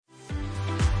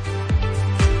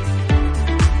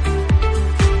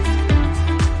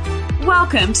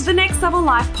Welcome to the Next Level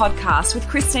Life podcast with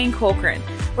Christine Corcoran,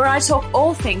 where I talk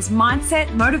all things mindset,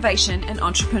 motivation, and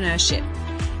entrepreneurship.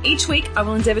 Each week, I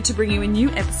will endeavour to bring you a new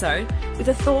episode with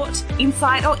a thought,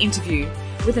 insight, or interview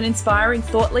with an inspiring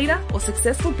thought leader or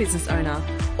successful business owner,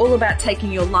 all about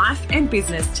taking your life and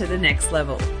business to the next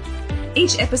level.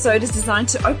 Each episode is designed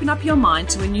to open up your mind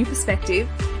to a new perspective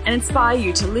and inspire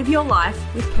you to live your life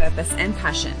with purpose and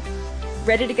passion.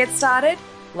 Ready to get started?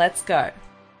 Let's go.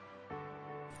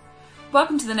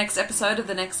 Welcome to the next episode of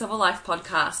the Next Level Life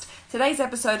podcast. Today's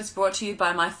episode is brought to you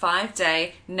by my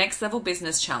 5-day Next Level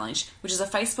Business Challenge, which is a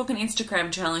Facebook and Instagram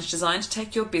challenge designed to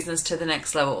take your business to the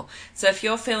next level. So if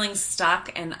you're feeling stuck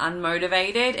and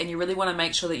unmotivated and you really want to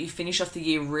make sure that you finish off the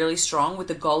year really strong with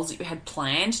the goals that you had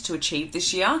planned to achieve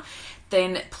this year,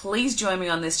 then please join me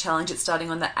on this challenge. It's starting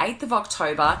on the 8th of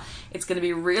October. It's going to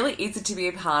be really easy to be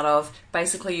a part of.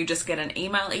 Basically, you just get an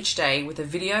email each day with a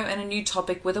video and a new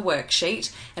topic with a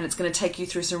worksheet, and it's going to take you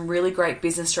through some really great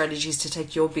business strategies to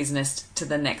take your business to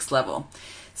the next level.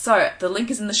 So the link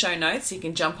is in the show notes, so you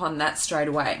can jump on that straight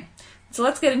away. So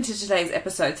let's get into today's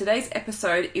episode. Today's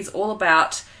episode is all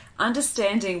about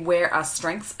understanding where our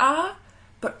strengths are,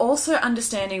 but also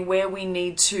understanding where we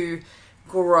need to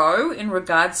grow in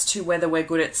regards to whether we're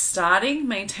good at starting,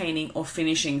 maintaining, or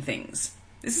finishing things.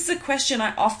 This is a question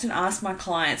I often ask my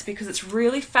clients because it's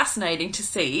really fascinating to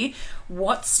see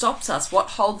what stops us,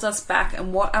 what holds us back,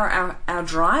 and what are our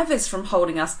drivers from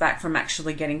holding us back from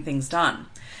actually getting things done.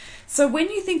 So when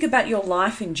you think about your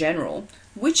life in general,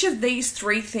 which of these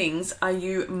three things are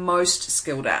you most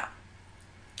skilled at?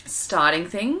 Starting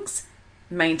things,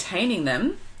 maintaining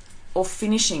them, or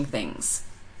finishing things?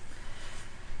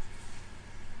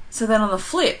 So then on the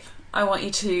flip, I want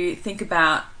you to think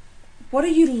about, what are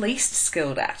you least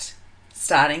skilled at?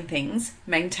 Starting things,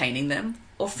 maintaining them,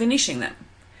 or finishing them?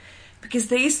 Because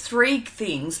these three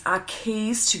things are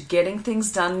keys to getting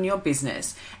things done in your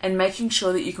business and making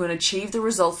sure that you can achieve the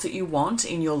results that you want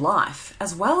in your life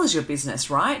as well as your business,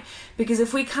 right? Because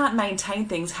if we can't maintain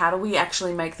things, how do we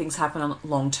actually make things happen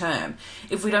long term?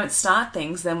 If we don't start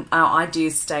things, then our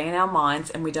ideas stay in our minds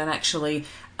and we don't actually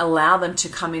allow them to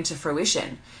come into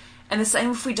fruition. And the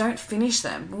same if we don't finish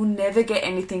them. We'll never get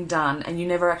anything done and you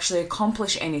never actually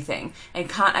accomplish anything and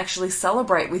can't actually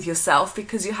celebrate with yourself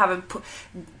because you haven't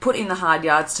put in the hard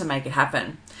yards to make it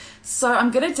happen. So I'm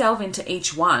going to delve into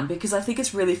each one because I think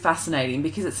it's really fascinating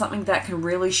because it's something that can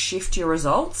really shift your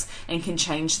results and can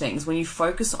change things when you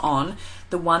focus on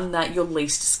the one that you're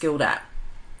least skilled at.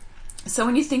 So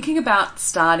when you're thinking about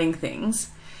starting things,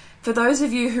 for those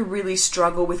of you who really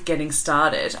struggle with getting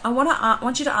started, I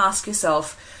want you to ask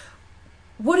yourself,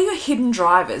 what are your hidden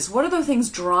drivers? What are the things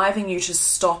driving you to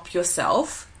stop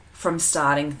yourself from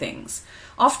starting things?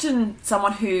 Often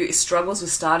someone who struggles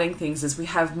with starting things is we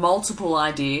have multiple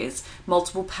ideas,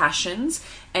 multiple passions,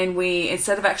 and we,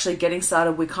 instead of actually getting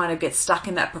started, we kind of get stuck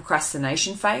in that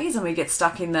procrastination phase and we get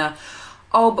stuck in the,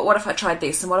 oh, but what if I tried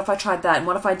this? And what if I tried that? And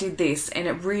what if I did this? And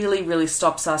it really, really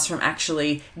stops us from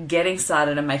actually getting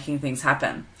started and making things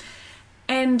happen.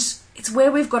 And it's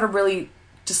where we've got to really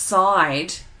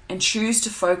decide and choose to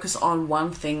focus on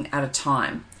one thing at a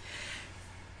time.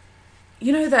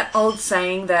 You know that old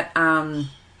saying that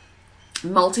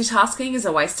multitasking is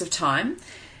a waste of time?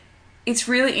 It's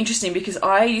really interesting because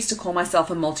I used to call myself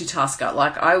a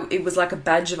multitasker. It was like a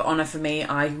badge of honor for me.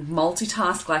 I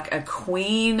multitask like a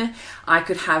queen. I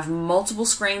could have multiple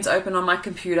screens open on my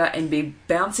computer and be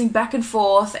bouncing back and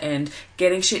forth and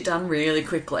getting shit done really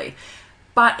quickly.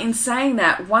 But in saying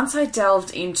that, once I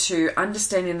delved into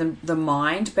understanding the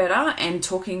mind better and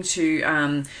talking to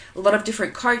a lot of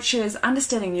different coaches,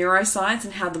 understanding neuroscience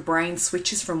and how the brain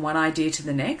switches from one idea to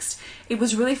the next, it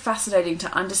was really fascinating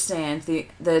to understand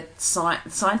the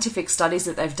scientific studies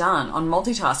that they've done on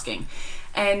multitasking.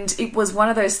 And it was one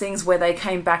of those things where they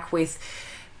came back with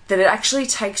that it actually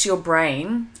takes your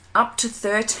brain up to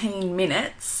 13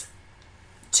 minutes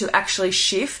to actually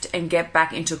shift and get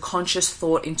back into conscious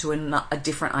thought into a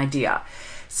different idea.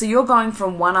 So you're going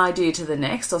from one idea to the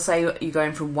next, or say you're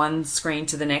going from one screen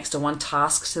to the next or one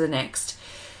task to the next,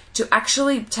 to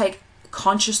actually take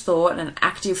conscious thought and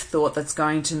active thought that's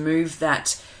going to move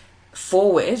that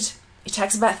forward. It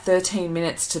takes about 13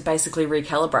 minutes to basically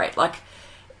recalibrate. Like,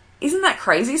 isn't that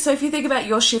crazy? So if you think about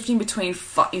you're shifting between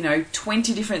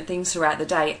 20 different things throughout the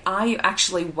day, are you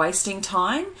actually wasting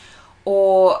time?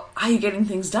 Or are you getting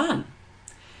things done?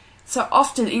 So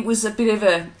often it was a bit of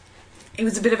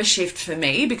a shift for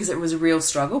me because it was a real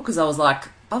struggle because I was like,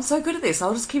 I'm so good at this,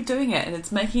 I'll just keep doing it and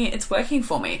it's working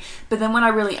for me. But then when I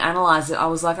really analysed it, I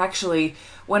was like, actually,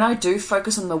 when I do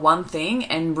focus on the one thing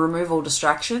and remove all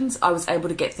distractions, I was able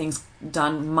to get things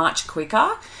done much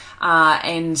quicker.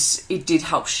 and it did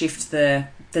help shift the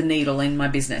needle in my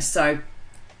business. So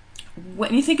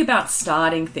when you think about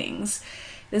starting things,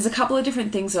 there's a couple of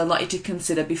different things that I'd like you to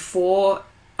consider before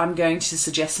I'm going to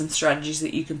suggest some strategies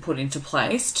that you can put into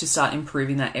place to start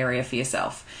improving that area for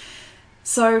yourself.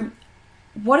 So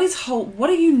what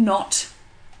are you not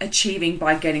achieving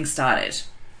by getting started?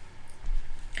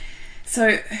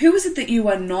 So who is it that you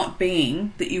are not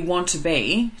being that you want to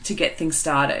be to get things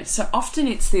started? So often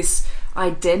it's this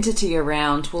identity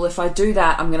around, well, if I do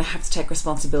that, I'm going to have to take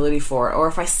responsibility for it. Or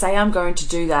if I say I'm going to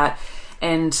do that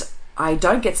and I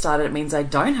don't get started, it means I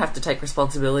don't have to take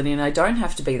responsibility and I don't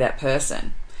have to be that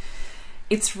person.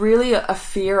 It's really a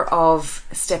fear of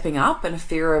stepping up and a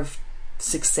fear of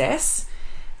success.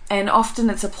 And often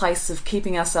it's a place of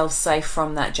keeping ourselves safe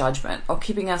from that judgment, or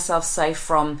keeping ourselves safe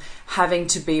from having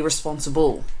to be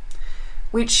responsible,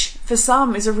 which for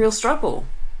some is a real struggle.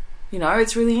 You know,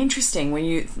 it's really interesting when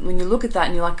you look at that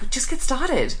and you're like, just get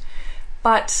started.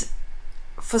 But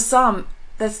for some,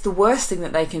 that's the worst thing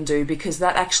that they can do, because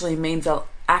that actually means they'll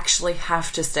actually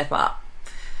have to step up.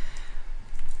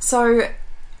 So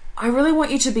I really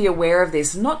want you to be aware of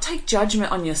this, not take judgment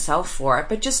on yourself for it,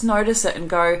 but just notice it and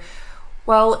go,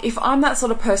 well, if I'm that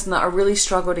sort of person that I really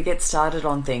struggle to get started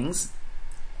on things,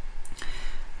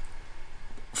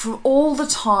 from all the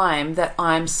time that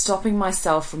I'm stopping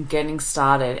myself from getting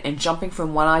started and jumping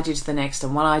from one idea to the next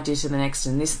and one idea to the next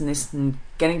and this and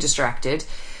getting distracted,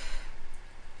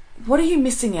 what are you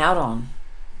missing out on?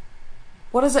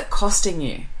 What is it costing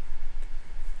you?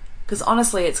 Because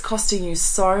honestly, it's costing you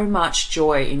so much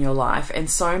joy in your life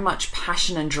and so much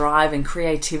passion and drive and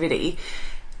creativity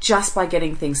just by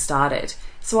getting things started.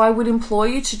 So I would implore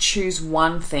you to choose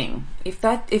one thing. If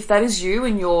that is you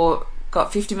and you're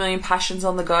got 50 million passions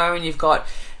on the go and you've got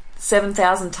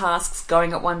 7,000 tasks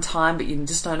going at one time, but you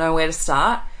just don't know where to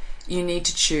start, you need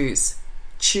to choose.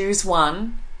 Choose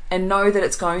one and know that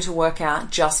it's going to work out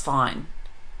just fine.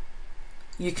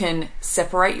 You can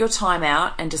separate your time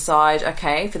out and decide,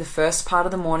 okay, for the first part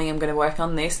of the morning, I'm going to work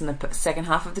on this, and the second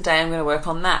half of the day, I'm going to work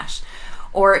on that.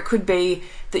 Or it could be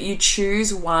that you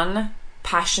choose one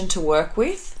passion to work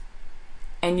with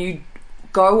and you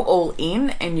go all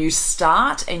in and you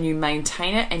start and you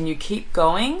maintain it and you keep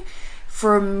going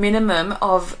for a minimum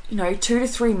of 2 to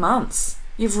 3 months.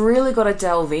 You've really got to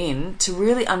delve in to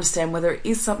really understand whether it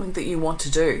is something that you want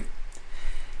to do.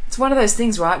 It's one of those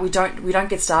things, right? We don't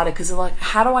get started because they're like,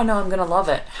 how do I know I'm going to love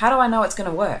it? How do I know it's going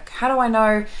to work? How do I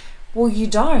know? Well, you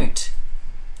don't.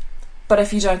 But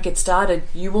if you don't get started,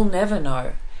 you will never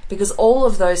know, because all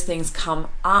of those things come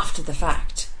after the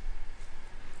fact.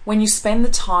 When you spend the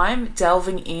time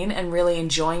delving in and really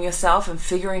enjoying yourself and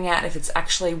figuring out if it's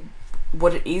actually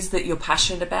what it is that you're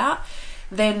passionate about,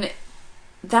 then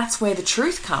that's where the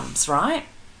truth comes, right?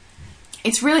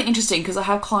 It's really interesting because I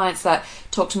have clients that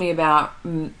talk to me about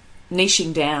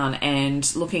niching down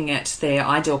and looking at their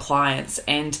ideal clients,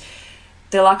 and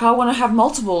they're like, I want to have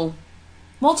multiple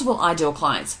ideal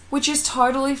clients, which is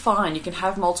totally fine. You can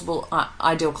have multiple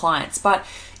ideal clients, but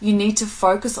you need to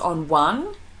focus on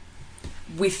one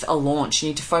with a launch. You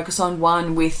need to focus on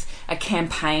one with a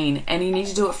campaign, and you need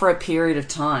to do it for a period of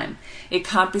time. It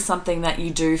can't be something that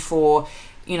you do for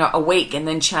a week and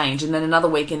then change, and then another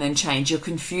week and then change. You're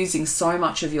confusing so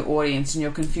much of your audience, and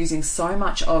you're confusing so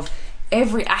much of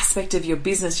every aspect of your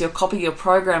business, your copy, your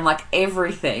program, like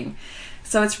everything.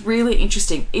 So it's really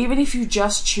interesting. Even if you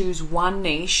just choose one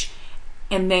niche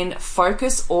and then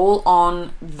focus all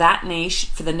on that niche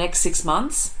for the next 6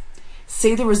 months,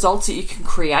 see the results that you can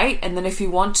create. And then if you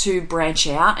want to branch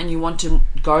out and you want to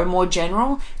go more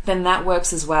general, then that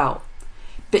works as well.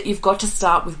 But you've got to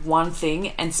start with one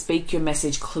thing and speak your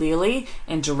message clearly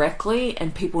and directly,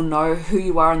 and people know who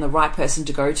you are and the right person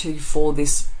to go to for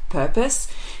this purpose.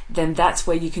 Then that's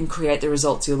where you can create the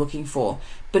results you're looking for.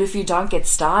 But if you don't get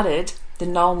started,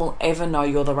 then no one will ever know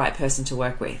you're the right person to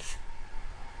work with.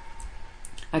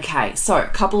 Okay, so a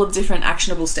couple of different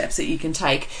actionable steps that you can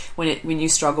take when you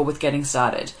struggle with getting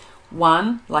started.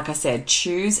 One, like I said,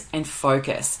 choose and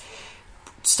focus.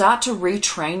 Start to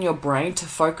retrain your brain to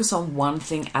focus on one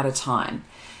thing at a time.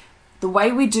 The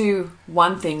way we do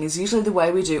one thing is usually the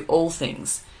way we do all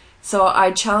things. So I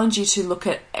challenge you to look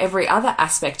at every other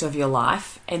aspect of your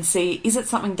life and see, is it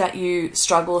something that you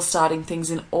struggle starting things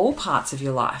in all parts of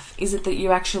your life? Is it that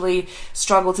you actually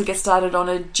struggle to get started on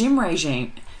a gym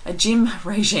regime?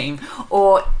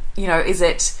 Or, is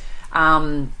it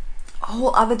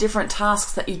all other different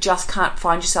tasks that you just can't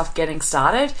find yourself getting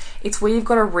started? It's where you've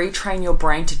got to retrain your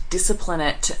brain to discipline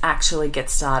it to actually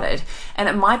get started. And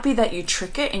it might be that you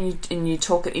trick it and you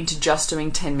talk it into just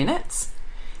doing 10 minutes.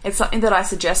 It's something that I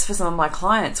suggest for some of my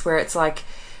clients, where it's like,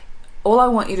 all I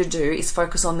want you to do is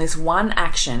focus on this one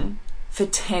action for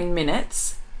 10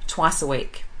 minutes twice a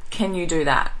week. Can you do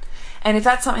that? And if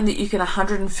that's something that you can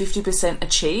 150%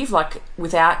 achieve, like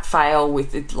without fail,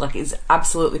 with it, like it's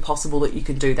absolutely possible that you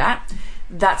can do that,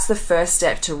 that's the first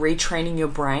step to retraining your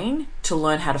brain to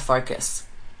learn how to focus.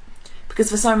 Because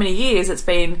for so many years it's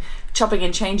been chopping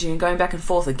and changing and going back and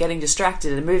forth and getting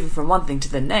distracted and moving from one thing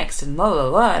to the next and blah, blah,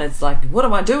 blah. And it's like, what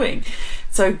am I doing?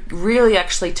 So really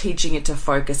actually teaching it to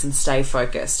focus and stay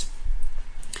focused.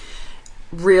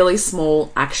 Really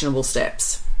small, actionable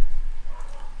steps.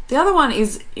 The other one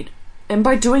is, and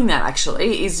by doing that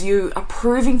actually, is you are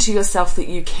proving to yourself that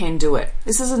you can do it.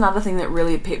 This is another thing that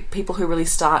really people who really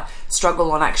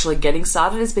struggle on actually getting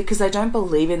started, is because they don't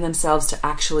believe in themselves to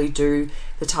actually do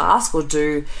the task or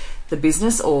do the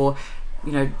business or,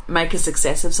 you know, make a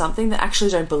success of something. They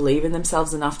actually don't believe in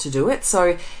themselves enough to do it.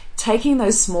 So taking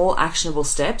those small actionable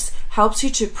steps helps you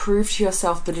to prove to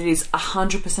yourself that it is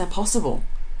 100% possible.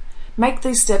 Make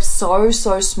these steps so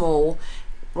small,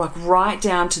 like right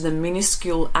down to the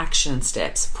minuscule action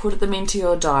steps. Put them into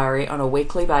your diary on a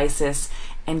weekly basis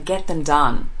and get them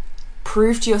done.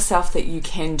 Prove to yourself that you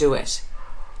can do it,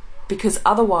 because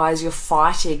otherwise you're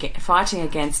fighting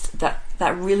against that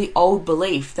really old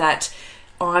belief that,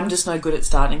 oh, I'm just no good at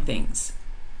starting things.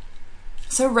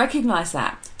 So recognize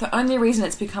that. The only reason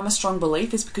it's become a strong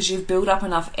belief is because you've built up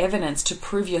enough evidence to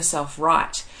prove yourself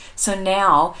right. So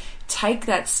now take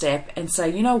that step and say,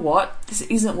 you know what, this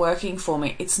isn't working for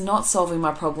me. It's not solving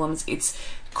my problems. It's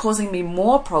causing me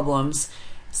more problems.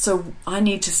 So I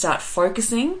need to start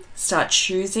focusing, start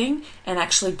choosing, and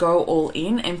actually go all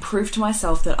in and prove to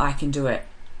myself that I can do it.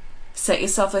 Set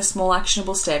yourself those small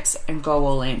actionable steps and go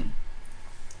all in.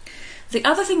 The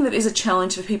other thing that is a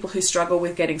challenge for people who struggle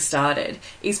with getting started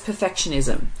is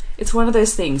perfectionism. It's one of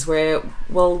those things where,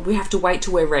 well, we have to wait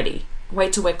till we're ready,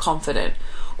 wait till we're confident,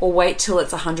 or wait till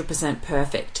it's 100%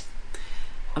 perfect.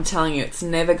 I'm telling you, it's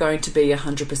never going to be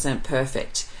 100%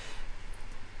 perfect.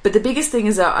 But the biggest thing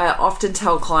is that I often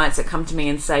tell clients that come to me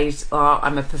and say, oh,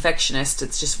 I'm a perfectionist,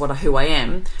 it's just who I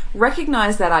am.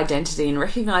 Recognize that identity and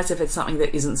recognize if it's something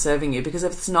that isn't serving you, because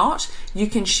if it's not, you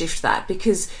can shift that,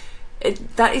 because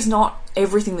that is not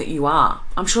everything that you are.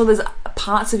 I'm sure there's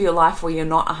parts of your life where you're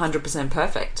not 100%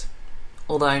 perfect.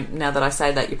 Although now that I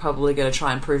say that, you're probably going to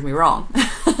try and prove me wrong.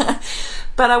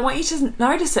 But I want you to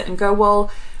notice it and go,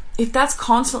 well, if that's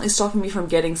constantly stopping me from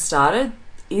getting started,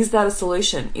 is that a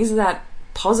solution? Is that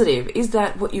positive? Is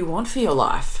that what you want for your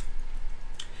life?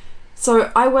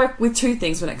 So I work with two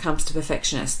things when it comes to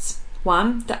perfectionists.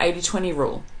 One, the 80-20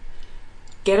 rule.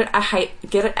 Get it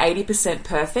 80%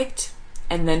 perfect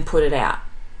and then put it out.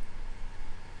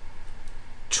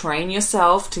 Train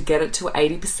yourself to get it to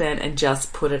 80% and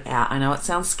just put it out. I know it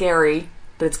sounds scary,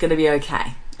 but it's going to be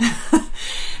okay.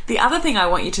 The other thing I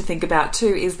want you to think about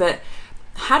too is that,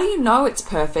 how do you know it's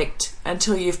perfect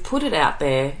until you've put it out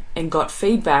there and got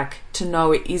feedback to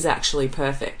know it is actually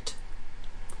perfect?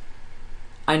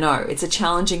 I know, it's a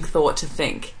challenging thought to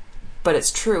think, but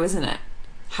it's true, isn't it?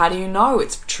 How do you know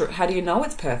it's true? How do you know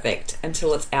it's perfect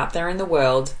until it's out there in the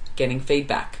world getting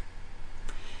feedback?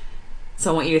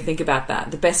 So I want you to think about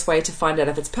that. The best way to find out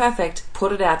if it's perfect,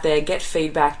 put it out there, get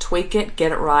feedback, tweak it,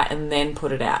 get it right, and then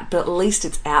put it out. But at least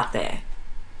it's out there.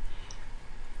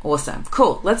 Awesome.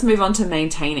 Cool. Let's move on to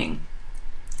maintaining.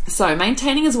 So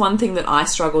maintaining is one thing that I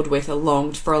struggled with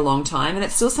for a long time, and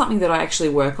it's still something that I actually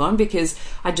work on because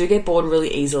I do get bored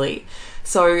really easily.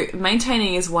 So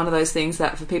maintaining is one of those things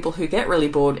that for people who get really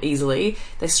bored easily,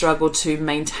 they struggle to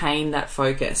maintain that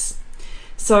focus.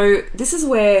 So this is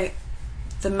where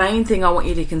the main thing I want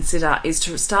you to consider is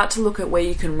to start to look at where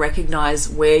you can recognize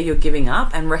where you're giving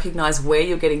up and recognize where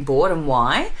you're getting bored and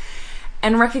why,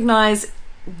 and recognize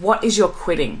what is your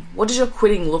quitting. What does your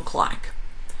quitting look like?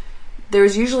 There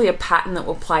is usually a pattern that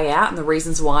will play out and the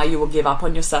reasons why you will give up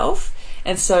on yourself.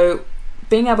 And so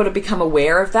being able to become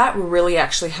aware of that will really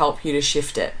actually help you to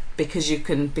shift it, because you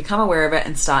can become aware of it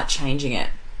and start changing it.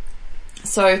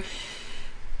 So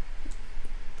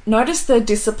notice the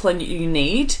discipline you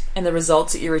need and the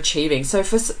results that you're achieving. So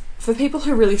for people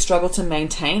who really struggle to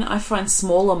maintain, I find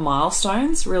smaller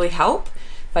milestones really help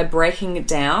by breaking it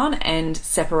down and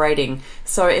separating.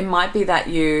 So it might be that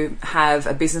you have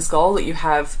a business goal, that you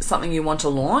have something you want to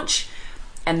launch,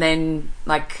 and then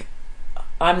like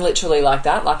I'm literally like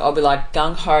that. Like I'll be like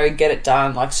gung-ho, get it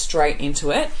done, like straight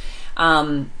into it.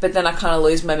 But then I kind of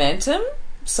lose momentum.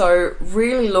 So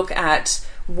really look at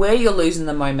where you're losing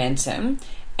the momentum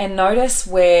and notice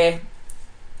where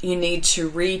you need to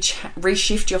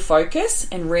reshift your focus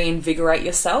and reinvigorate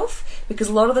yourself, because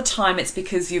a lot of the time it's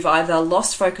because you've either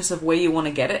lost focus of where you want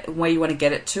to get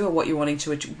it to, or what you're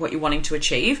wanting to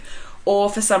achieve, or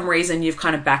for some reason you've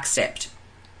kind of backstepped.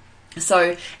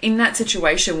 So in that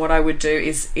situation, what I would do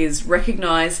is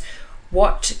recognize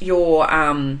what your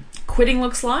quitting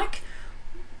looks like,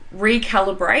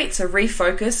 recalibrate, so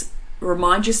refocus,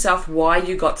 remind yourself why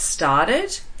you got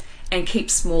started, and keep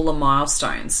smaller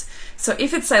milestones. So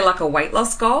if it's, say, like a weight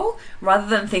loss goal, rather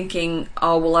than thinking,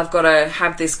 oh, well, I've got to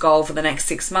have this goal for the next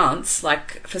 6 months,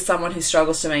 like for someone who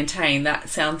struggles to maintain, that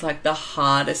sounds like the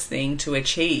hardest thing to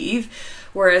achieve.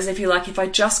 Whereas if I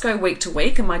just go week to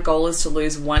week and my goal is to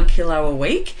lose 1 kilo a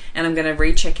week, and I'm going to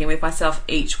recheck in with myself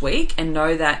each week and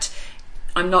know that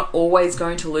I'm not always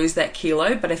going to lose that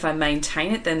kilo, but if I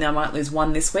maintain it, then I might lose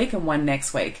 1 this week and 1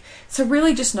 next week. So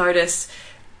really just notice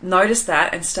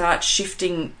that and start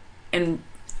shifting and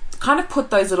kind of put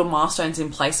those little milestones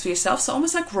in place for yourself. So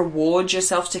almost like reward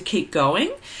yourself to keep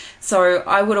going. So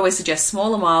I would always suggest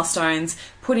smaller milestones,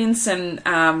 put in some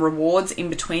rewards in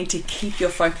between to keep your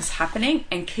focus happening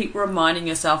and keep reminding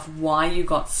yourself why you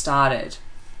got started.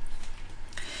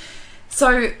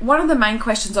 So one of the main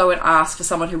questions I would ask for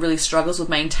someone who really struggles with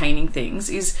maintaining things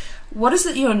is, what is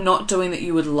it you're not doing that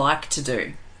you would like to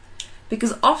do?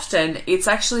 Because often it's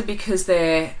actually because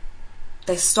they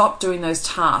stop doing those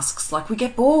tasks. Like we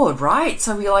get bored, right?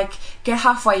 So we like get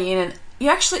halfway in, and you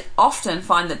actually often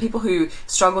find that people who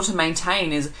struggle to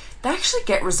maintain is they actually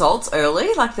get results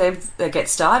early. Like they get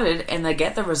started and they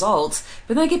get the results,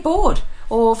 but they get bored,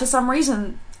 or for some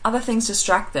reason other things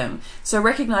distract them. So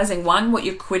recognizing, 1, what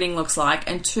your quitting looks like,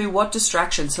 and 2, what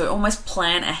distractions. So almost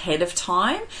plan ahead of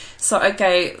time. So,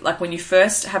 okay, like when you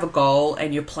first have a goal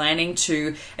and you're planning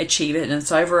to achieve it and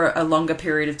it's over a longer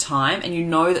period of time and you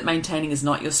know that maintaining is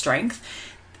not your strength,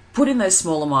 put in those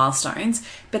smaller milestones,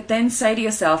 but then say to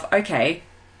yourself, okay,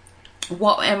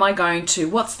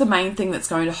 what's the main thing that's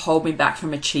going to hold me back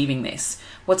from achieving this?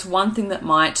 What's one thing that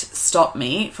might stop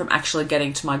me from actually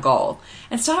getting to my goal?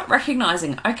 And start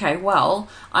recognizing, okay, well,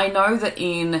 I know that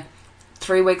in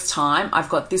 3 weeks' time, I've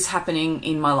got this happening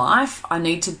in my life. I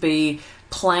need to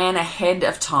plan ahead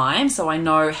of time so I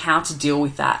know how to deal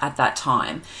with that at that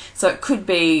time. So it could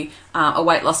be a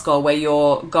weight loss goal where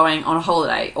you're going on a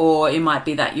holiday, or it might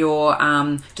be that you're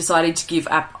deciding to give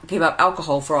up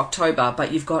alcohol for October,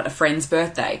 but you've got a friend's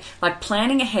birthday. Like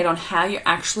planning ahead on how you're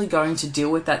actually going to deal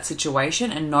with that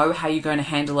situation and know how you're going to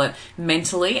handle it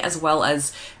mentally as well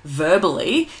as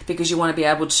verbally, because you want to be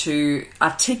able to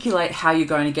articulate how you're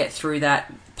going to get through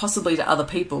that, possibly to other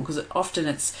people, because often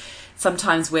it's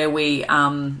sometimes where we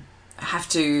have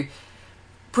to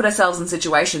put ourselves in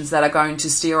situations that are going to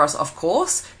steer us off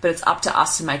course, but it's up to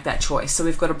us to make that choice. So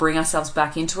we've got to bring ourselves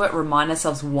back into it, remind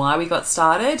ourselves why we got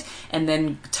started, and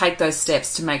then take those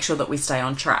steps to make sure that we stay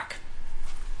on track.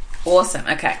 Awesome.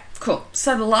 Okay, cool.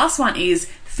 So the last one is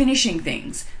finishing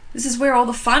things. This is where all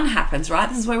the fun happens, right?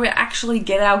 This is where we actually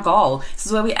get our goal. This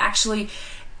is where we actually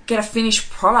get a finished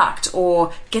product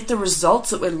or get the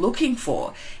results that we're looking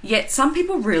for. Yet some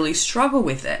people really struggle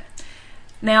with it.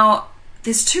 Now,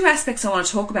 there's 2 aspects I want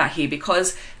to talk about here,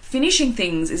 because finishing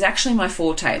things is actually my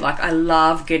forte. Like, I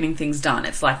love getting things done.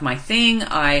 It's like my thing.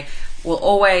 I will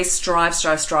always strive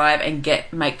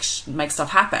and make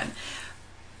stuff happen.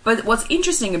 But what's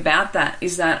interesting about that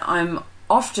is that I'm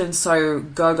often so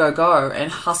go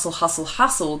and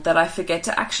hustle that I forget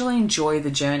to actually enjoy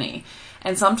the journey.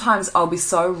 And sometimes I'll be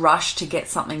so rushed to get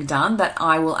something done that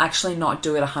I will actually not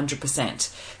do it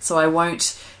 100%. So I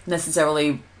won't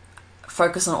necessarily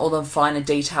focus on all the finer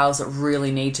details that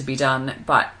really need to be done,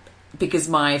 but because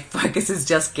my focus is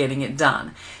just getting it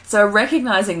done. So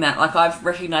recognizing that, like I've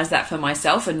recognized that for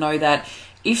myself, and know that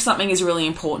if something is really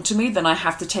important to me, then I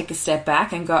have to take a step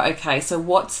back and go, okay, so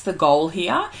what's the goal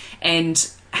here? And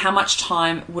how much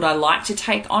time would I like to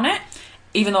take on it?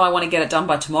 Even though I want to get it done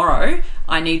by tomorrow,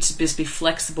 I need to just be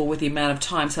flexible with the amount of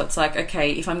time. So it's like,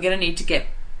 okay, if I'm going to need to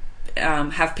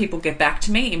have people get back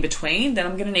to me in between, then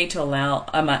I'm going to need to allow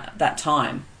that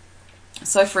time.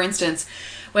 So for instance,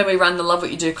 when we run the Love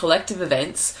What You Do collective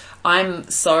events, I'm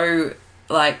so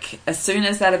like, as soon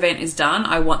as that event is done,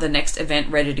 I want the next event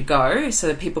ready to go so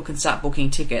that people can start booking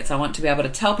tickets. I want to be able to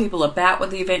tell people about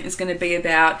what the event is going to be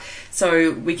about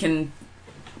so we can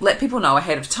let people know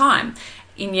ahead of time.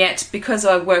 And yet, because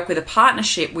I work with a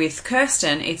partnership with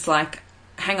Kirsten, it's like,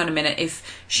 hang on a minute,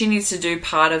 if she needs to do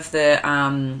part of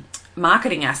the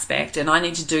marketing aspect and I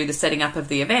need to do the setting up of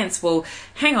the events, well,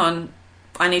 hang on,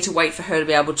 I need to wait for her to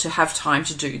be able to have time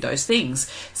to do those things.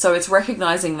 So it's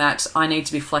recognizing that I need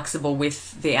to be flexible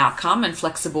with the outcome and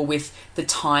flexible with the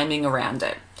timing around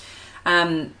it.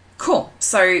 Cool.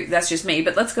 So that's just me,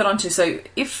 but let's get on to, so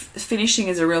if finishing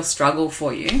is a real struggle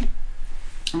for you,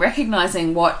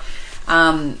 recognizing why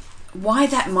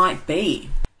that might be.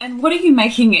 And what are you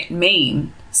making it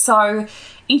mean? So,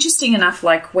 interesting enough,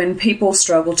 like when people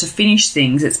struggle to finish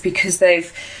things, it's because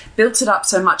they've built it up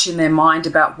so much in their mind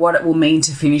about what it will mean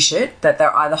to finish it, that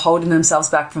they're either holding themselves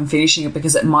back from finishing it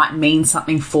because it might mean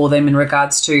something for them in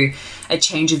regards to a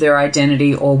change of their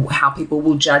identity, or how people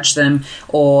will judge them,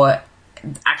 or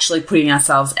actually putting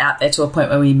ourselves out there to a point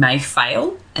where we may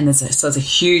fail. And there's a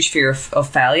huge fear of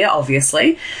failure,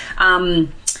 obviously.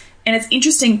 And it's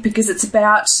interesting because it's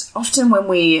about, often when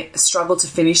we struggle to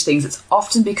finish things, it's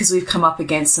often because we've come up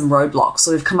against some roadblocks,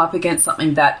 or we've come up against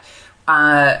something that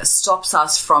stops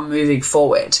us from moving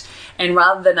forward. And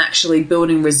rather than actually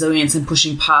building resilience and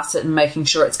pushing past it and making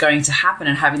sure it's going to happen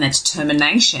and having that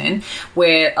determination,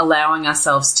 we're allowing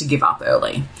ourselves to give up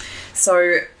early.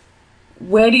 So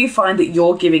where do you find that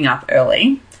you're giving up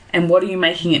early, and what are you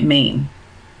making it mean?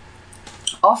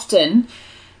 Often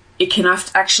it can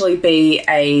actually be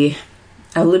a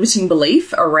limiting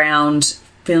belief around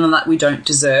feeling like we don't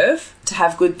deserve to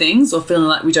have good things, or feeling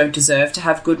like we don't deserve to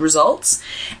have good results.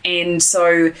 And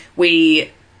so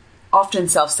we often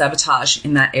self-sabotage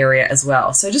in that area as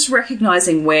well. So just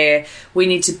recognizing where we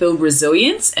need to build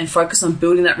resilience and focus on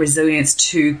building that resilience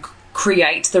to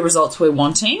create the results we're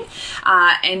wanting.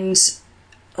 And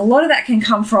a lot of that can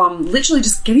come from literally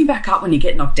just getting back up when you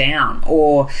get knocked down,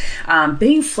 or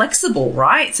being flexible,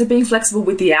 right? So being flexible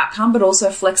with the outcome, but also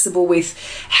flexible with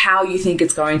how you think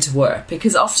it's going to work.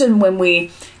 Because often when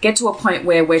we get to a point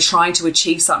where we're trying to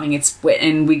achieve something,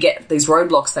 and we get these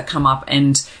roadblocks that come up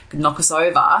and knock us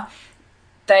over,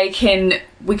 we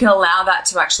can allow that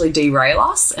to actually derail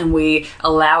us, and we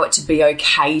allow it to be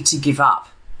okay to give up.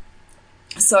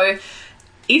 So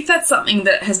if that's something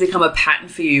that has become a pattern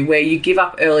for you, where you give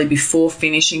up early before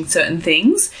finishing certain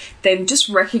things, then just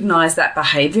recognize that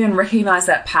behavior and recognize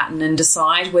that pattern, and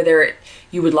decide whether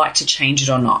you would like to change it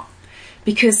or not.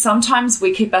 Because sometimes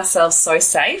we keep ourselves so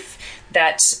safe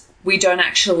that we don't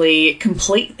actually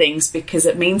complete things because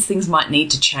it means things might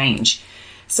need to change.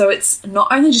 So it's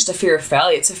not only just a fear of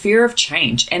failure, it's a fear of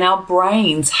change. And our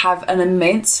brains have an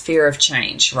immense fear of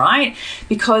change, right?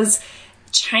 Because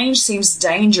change seems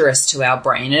dangerous to our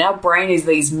brain, and our brain is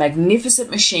these magnificent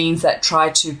machines that try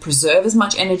to preserve as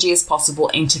much energy as possible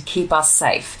and to keep us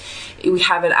safe. We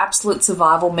have an absolute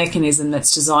survival mechanism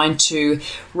that's designed to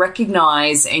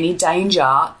recognize any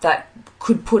danger that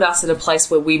could put us at a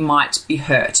place where we might be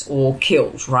hurt or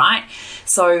killed, right?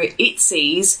 So it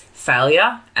sees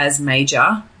failure as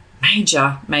major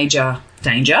danger.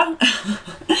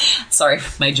 Sorry,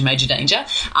 major danger.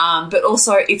 But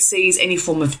also it sees any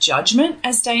form of judgment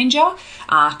as danger,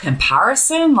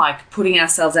 comparison, like putting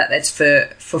ourselves out there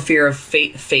for fear of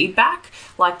feedback.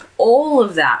 Like all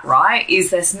of that, right,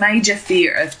 is this major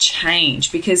fear of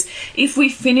change. Because if we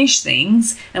finish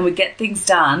things and we get things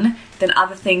done, then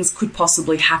other things could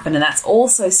possibly happen. And that's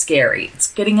also scary.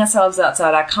 It's getting ourselves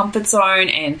outside our comfort zone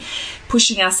and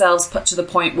pushing ourselves to the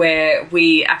point where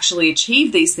we actually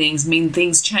achieve these things, mean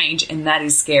things change, and that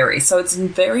is scary. So it's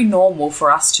very normal for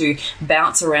us to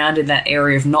bounce around in that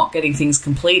area of not getting things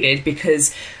completed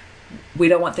because we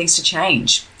don't want things to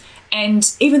change.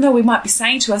 And even though we might be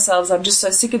saying to ourselves, I'm just so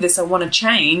sick of this, I want to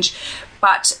change,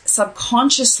 but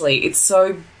subconsciously it's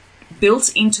so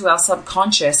built into our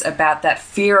subconscious about that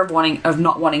fear of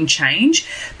not wanting change,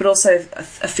 but also a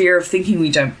fear of thinking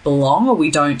we don't belong, or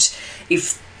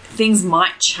if things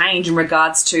might change in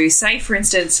regards to, say, for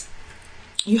instance,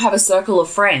 you have a circle of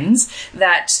friends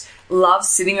that love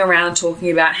sitting around and talking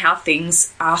about how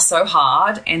things are so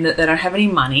hard and that they don't have any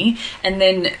money. And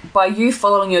then by you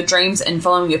following your dreams and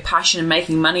following your passion and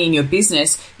making money in your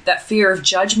business, that fear of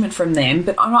judgment from them.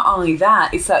 But not only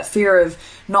that, it's that fear of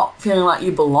not feeling like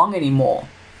you belong anymore.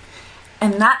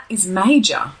 And that is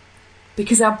major,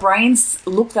 because our brains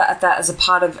look at that as a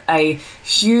part of a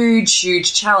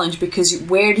huge challenge, because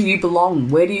where do you belong?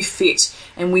 Where do you fit?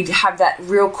 And we have that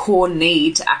real core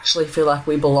need to actually feel like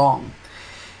we belong.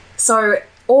 So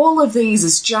all of these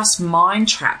is just mind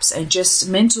traps and just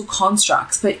mental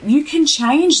constructs, but you can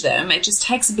change them. It just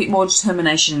takes a bit more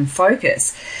determination and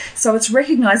focus. So it's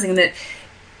recognizing that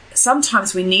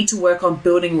sometimes we need to work on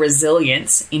building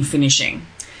resilience in finishing,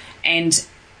 and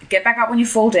get back up when you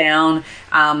fall down.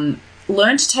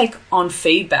 Learn to take on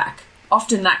feedback.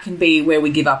 Often that can be where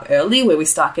we give up early, where we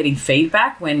start getting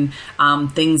feedback when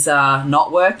things are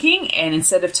not working, and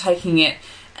instead of taking it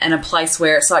in a place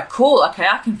where it's like, cool, okay,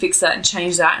 I can fix that and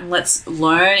change that, and let's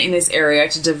learn in this area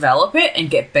to develop it and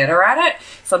get better at it.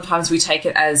 Sometimes we take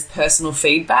it as personal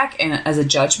feedback and as a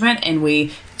judgment, and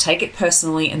we take it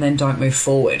personally and then don't move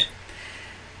forward.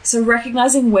 So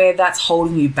recognizing where that's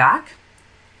holding you back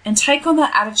and take on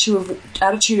that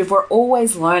attitude of we're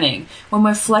always learning. When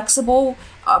we're flexible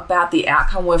about the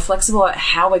outcome, we're flexible about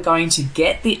how we're going to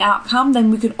get the outcome,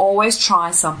 then we can always try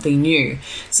something new.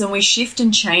 So when we shift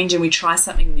and change and we try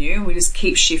something new and we just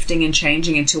keep shifting and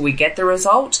changing until we get the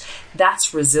result,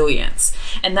 that's resilience.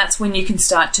 And that's when you can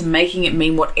start to making it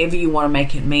mean whatever you want to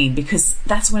make it mean, because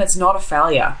that's when it's not a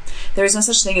failure. There is no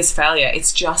such thing as failure.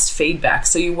 It's just feedback.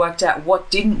 So you worked out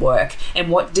what didn't work and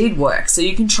what did work. So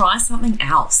you can try something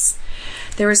else.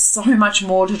 There is so much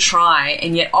more to try,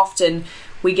 and yet often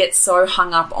we get so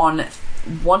hung up on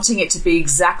wanting it to be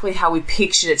exactly how we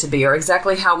pictured it to be or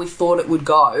exactly how we thought it would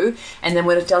go. And then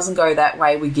when it doesn't go that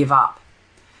way, we give up.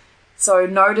 So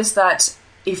notice that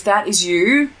if that is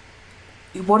you,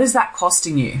 what is that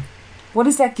costing you? What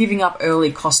is that giving up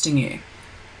early costing you?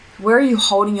 Where are you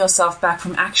holding yourself back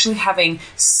from actually having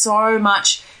so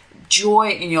much joy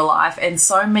in your life and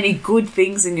so many good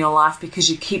things in your life because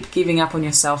you keep giving up on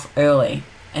yourself early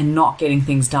and not getting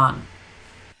things done?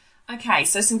 Okay,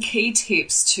 so some key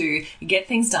tips to get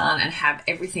things done and have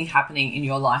everything happening in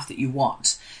your life that you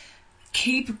want.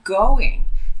 Keep going.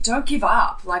 Don't give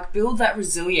up. Like, build that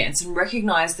resilience and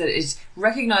recognize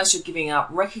you're giving up.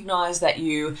 Recognize that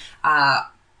you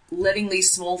are letting these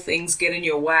small things get in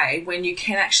your way, when you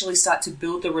can actually start to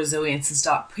build the resilience and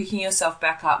start picking yourself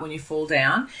back up when you fall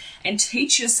down, and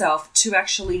teach yourself to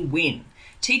actually win.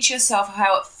 Teach yourself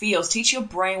how it feels. Teach your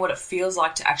brain what it feels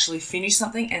like to actually finish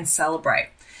something and celebrate.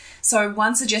 So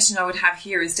one suggestion I would have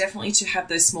here is definitely to have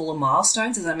those smaller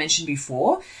milestones, as I mentioned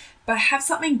before, but have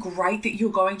something great that you're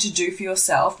going to do for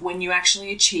yourself when you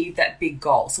actually achieve that big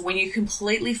goal. So when you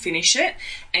completely finish it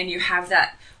and you have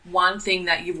that one thing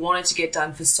that you've wanted to get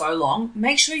done for so long,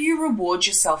 make sure you reward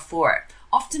yourself for it.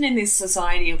 Often in this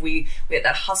society, we have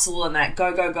that hustle and that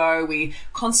go, we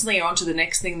constantly are on to the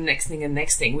next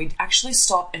thing. We actually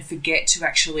stop and forget to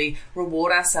actually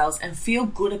reward ourselves and feel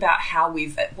good about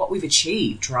what we've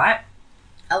achieved, right?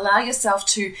 Allow yourself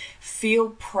to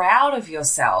feel proud of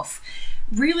yourself.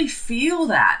 Really feel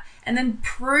that, and then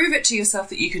prove it to yourself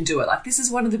that you can do it. Like, this is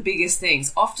one of the biggest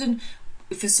things. Often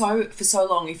for so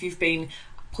long, if you've been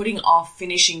putting off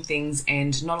finishing things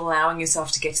and not allowing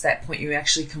yourself to get to that point you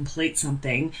actually complete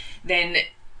something, then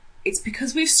it's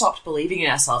because we've stopped believing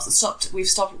in ourselves. We've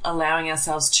stopped allowing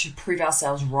ourselves to prove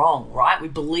ourselves wrong, right? We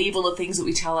believe all the things that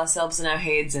we tell ourselves in our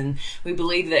heads, and we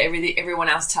believe that everyone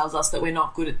else tells us that we're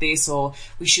not good at this, or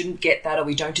we shouldn't get that, or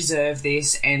we don't deserve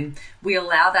this, and we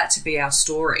allow that to be our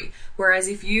story. Whereas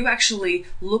if you actually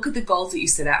look at the goals that you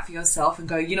set out for yourself and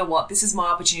go, you know what, this is my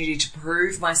opportunity to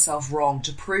prove myself wrong,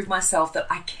 to prove myself that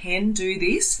I can do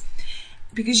this,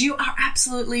 because you are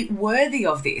absolutely worthy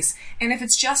of this. And if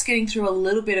it's just getting through a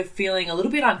little bit of feeling a little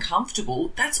bit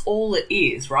uncomfortable, that's all it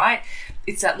is, right?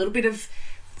 It's that little bit of,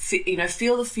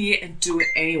 feel the fear and do it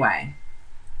anyway.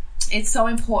 It's so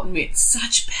important. It's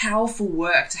such powerful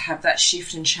work to have that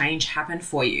shift and change happen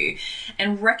for you,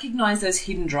 and recognize those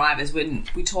hidden drivers when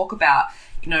we talk about,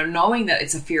 knowing that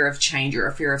it's a fear of change or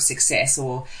a fear of success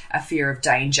or a fear of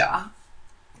danger.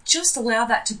 Just allow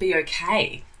that to be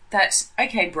okay. That's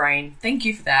okay, brain. Thank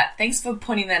you for that. Thanks for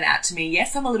pointing that out to me.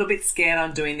 Yes, I'm a little bit scared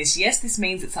on doing this. Yes, this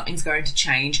means that something's going to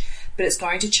change, but it's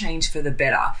going to change for the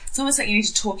better. It's almost like you need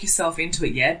to talk yourself into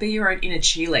it, yeah? Be your own inner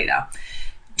cheerleader.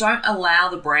 Don't allow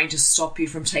the brain to stop you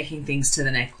from taking things to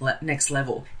the next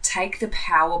level. Take the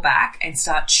power back and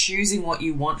start choosing what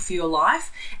you want for your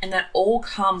life. And that all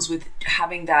comes with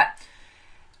having that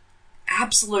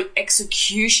absolute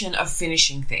execution of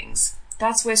finishing things.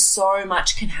 That's where so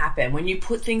much can happen. When you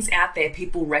put things out there,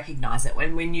 people recognize it.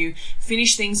 When you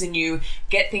finish things and you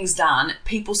get things done,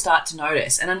 people start to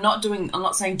notice. And I'm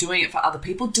not saying doing it for other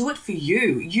people. Do it for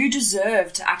you. You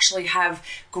deserve to actually have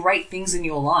great things in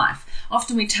your life.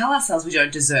 Often we tell ourselves we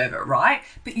don't deserve it, right?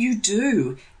 But you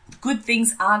do. Good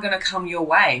things are going to come your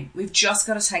way. We've just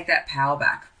got to take that power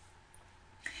back.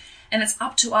 And it's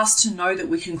up to us to know that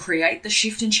we can create the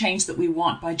shift and change that we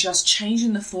want by just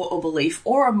changing the thought or belief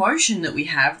or emotion that we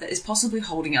have that is possibly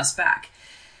holding us back.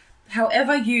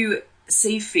 However you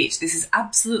see fit, this is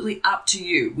absolutely up to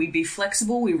you. We be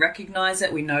flexible, we recognize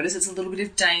it, we notice it's a little bit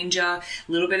of danger,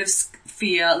 a little bit of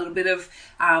fear, a little bit of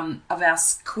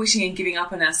us quitting and giving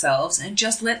up on ourselves, and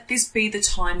just let this be the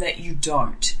time that you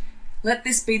don't. Let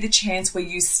this be the chance where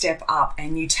you step up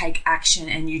and you take action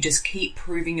and you just keep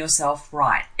proving yourself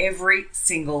right every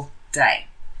single day.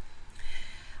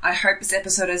 I hope this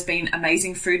episode has been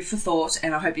amazing food for thought,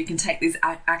 and I hope you can take these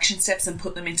action steps and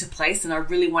put them into place, and I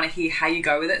really want to hear how you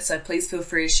go with it, so please feel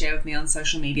free to share with me on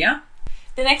social media.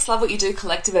 The Next Level You Do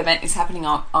collective event is happening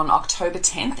on October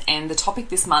 10th, and the topic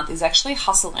this month is actually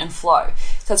hustle and flow.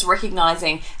 So it's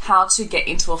recognizing how to get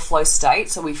into a flow state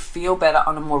so we feel better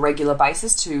on a more regular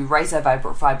basis to raise our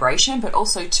vibration, but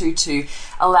also to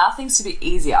allow things to be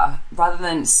easier rather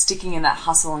than sticking in that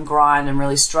hustle and grind and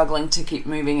really struggling to keep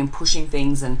moving and pushing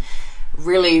things and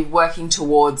really working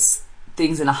towards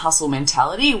things in a hustle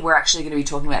mentality. We're actually going to be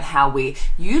talking about how we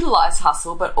utilize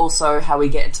hustle, but also how we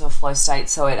get into a flow state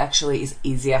so it actually is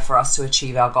easier for us to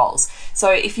achieve our goals.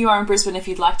 So if you are in Brisbane, if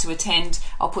you'd like to attend,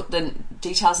 I'll put the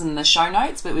details in the show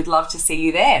notes, but we'd love to see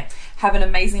you there. Have an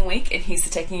amazing week, and here's to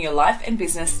taking your life and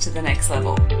business to the next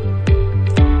level.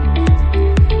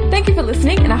 Thank you for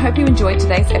listening, and I hope you enjoyed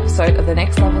today's episode of the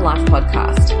Next Level Life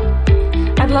podcast.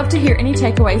 I'd love to hear any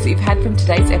takeaways that you've had from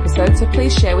today's episode, so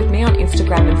please share with me on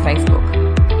Instagram and Facebook.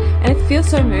 And if you feel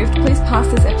so moved, please pass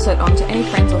this episode on to any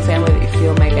friends or family that you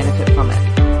feel may benefit from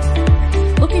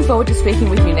it. Looking forward to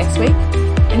speaking with you next week,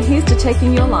 and here's to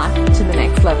taking your life to the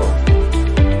next level.